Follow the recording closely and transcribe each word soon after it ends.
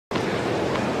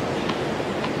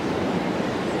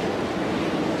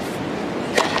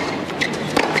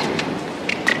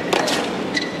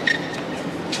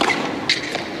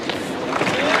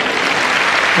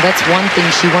Well, that's one thing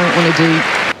she won't want to do.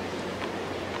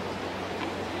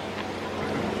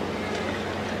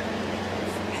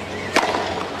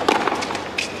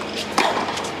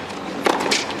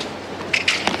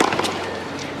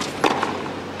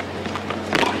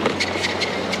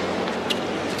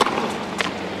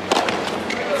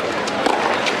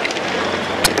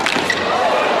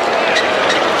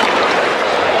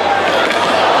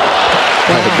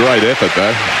 Wow. A great effort,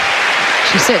 though.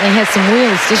 She certainly has some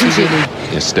wheels, doesn't she?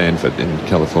 Yeah, Stanford in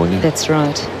California. That's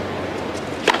right.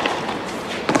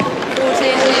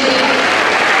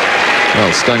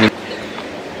 Well, stung in.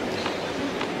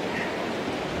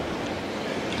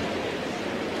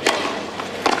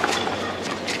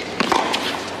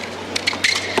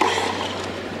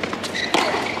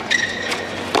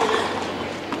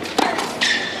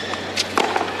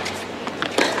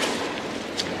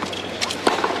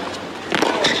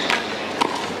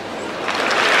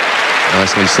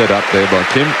 Nicely set up there by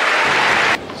Kim.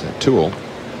 Is that 2-all?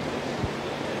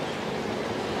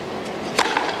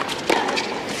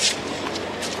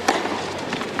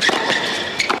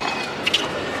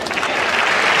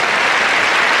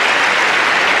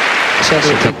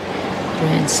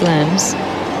 Grand slams.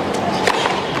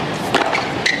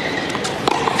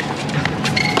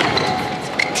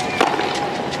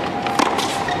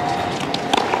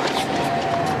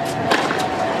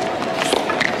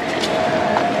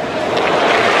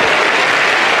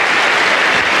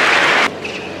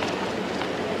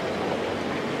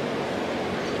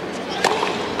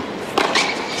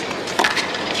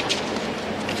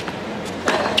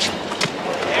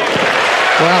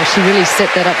 Wow, she really set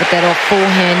that up with that off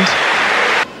forehand.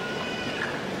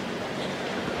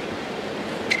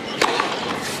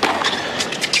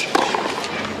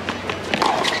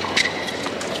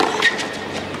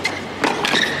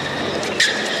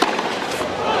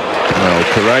 Well,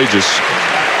 courageous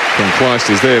from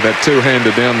Clijsters there, that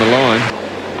two-hander down the line.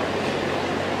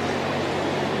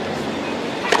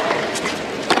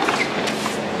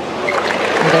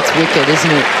 Well, that's wicked,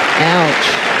 isn't it? Ouch.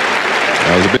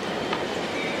 That was a bit.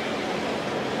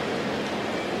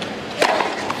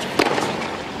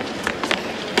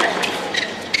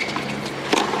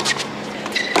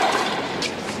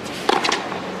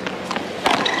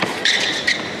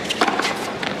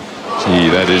 Gee,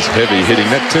 that is heavy hitting.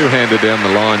 That two-hander down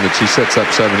the line that she sets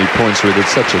up so many points with.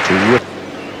 It's such a terrific.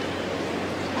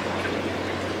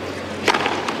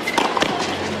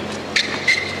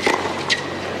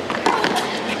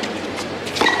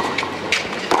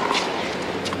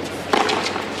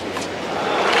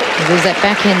 There's that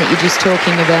backhand that you're just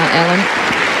talking about, Alan.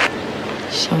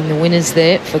 Showing the winners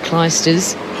there for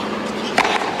Clijsters.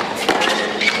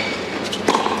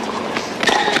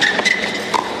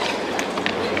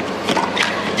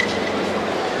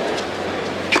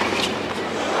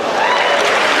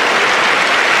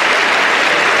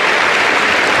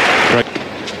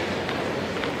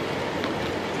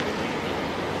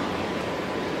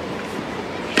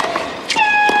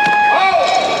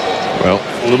 Well,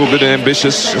 a little bit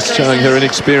ambitious, just showing her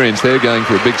inexperience there, going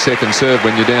for a big second serve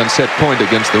when you're down set point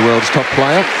against the world's top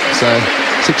player. So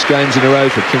 6 games in a row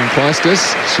for Kim Clijsters.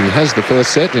 She has the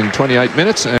first set in 28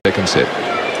 minutes and second set.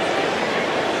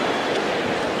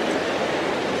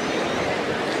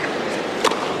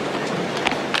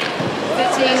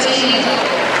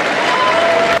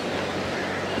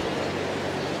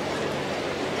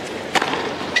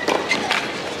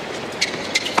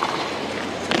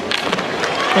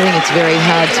 I think it's very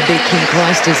hard to beat Kim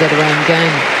Clijsters at her own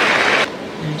game.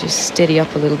 And just steady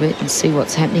up a little bit and see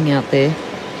what's happening out there.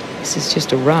 This is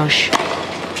just a rush. Well,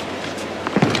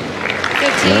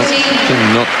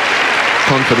 Kim not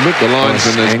confident with the lines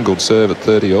and the angled serve at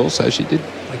 30-all, so she did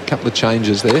a couple of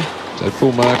changes there. So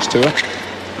full marks to her.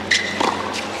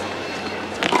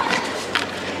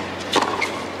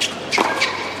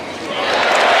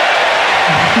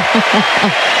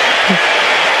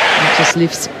 Just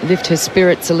lift her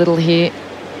spirits a little here.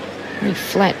 Very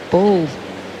flat ball.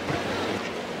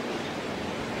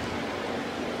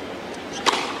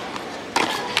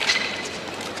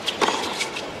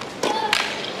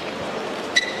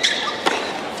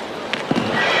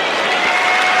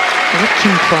 Look,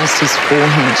 Kim Clijsters'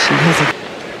 forehand. She has a.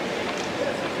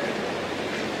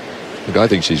 Look, I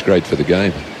think she's great for the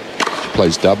game. She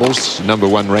plays doubles,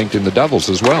 #1 ranked in the doubles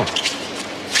as well.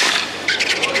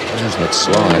 There's that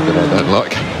slide that I don't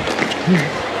like.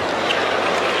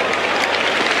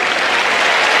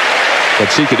 But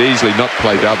she could easily not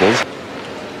play doubles.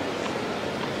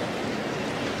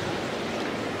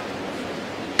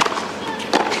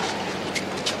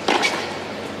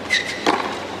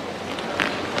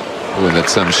 Oh, and at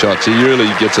some shots. He really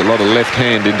gets a lot of left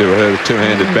hand into her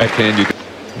two-handed backhand.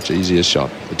 Much easier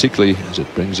shot, particularly as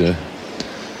it brings her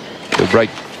to a break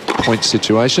point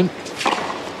situation.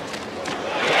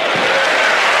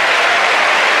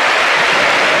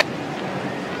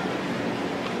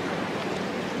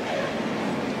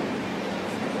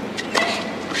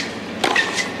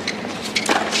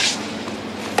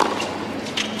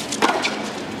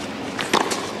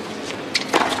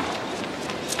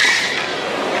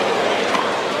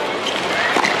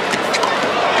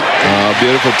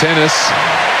 Beautiful tennis.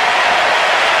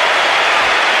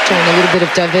 Showing a little bit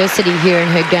of diversity here in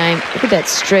her game. Look at that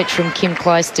stretch from Kim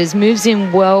Clijsters. Moves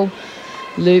in well.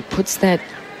 Loop puts that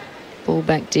ball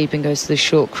back deep and goes to the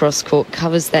short cross court.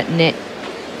 Covers that net.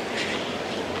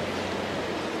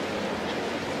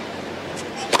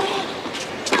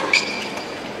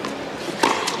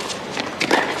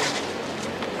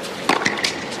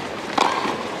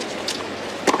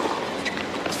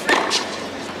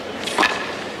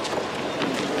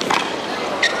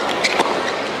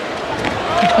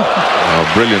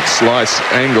 Brilliant slice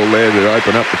angle there to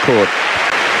open up the court.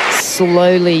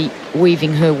 Slowly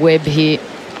weaving her web here.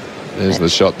 There's the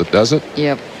shot that does it.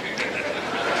 Yep.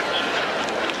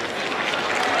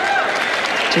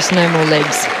 Just no more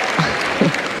legs.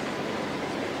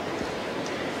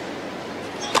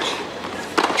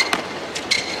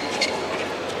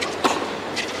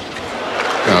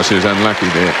 Oh, she was unlucky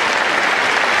there.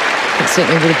 It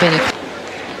certainly would have been a...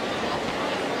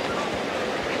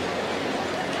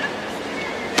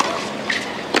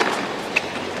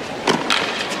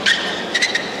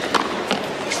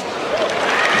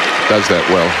 Does that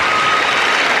well.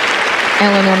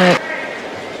 Allen on it.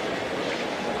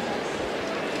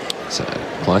 So,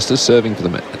 Clijsters serving for the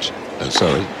match. Oh,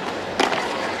 sorry.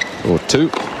 Or two.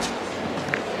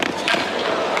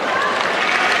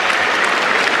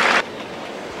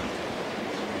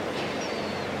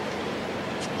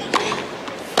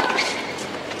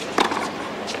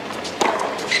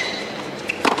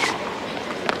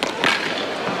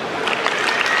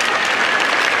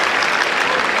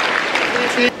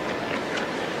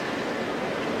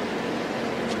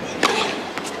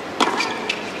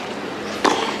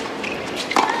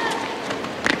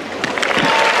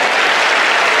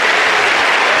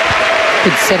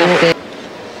 Good set up there.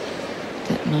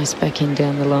 That nice backhand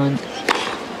down the line.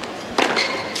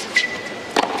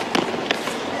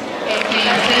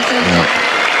 Yeah.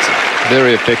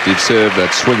 Very effective serve,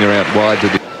 that swinger out wide to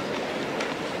the...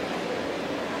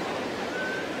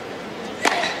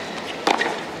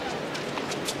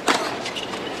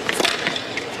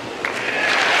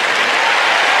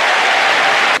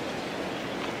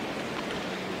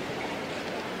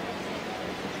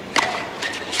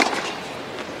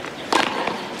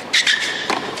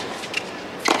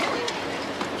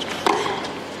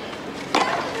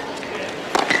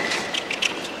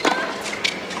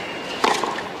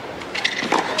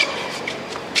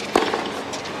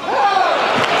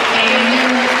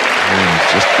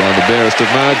 By the barest of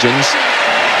margins.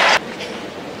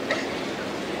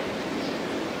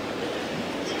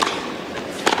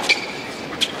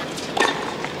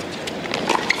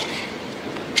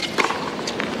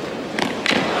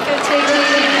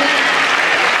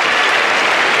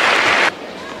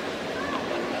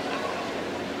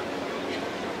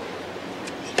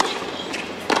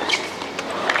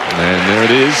 And there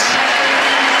it is.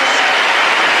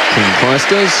 Kim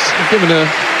Clijsters given a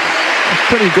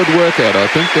pretty good workout, I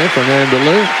think, there from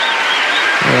Andalou.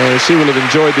 She will have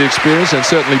enjoyed the experience and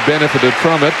certainly benefited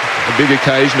from it. A big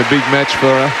occasion, a big match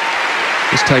for her.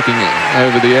 Just taking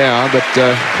over the hour, but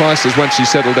Clijsters, once she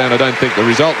settled down, I don't think the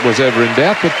result was ever in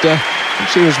doubt, but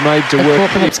she was made to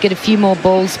work. Perhaps get a few more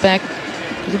balls back.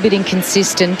 A little bit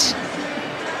inconsistent.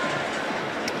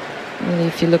 Really,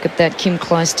 if you look at that, Kim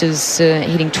Clijsters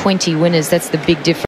hitting 20 winners, that's the big difference.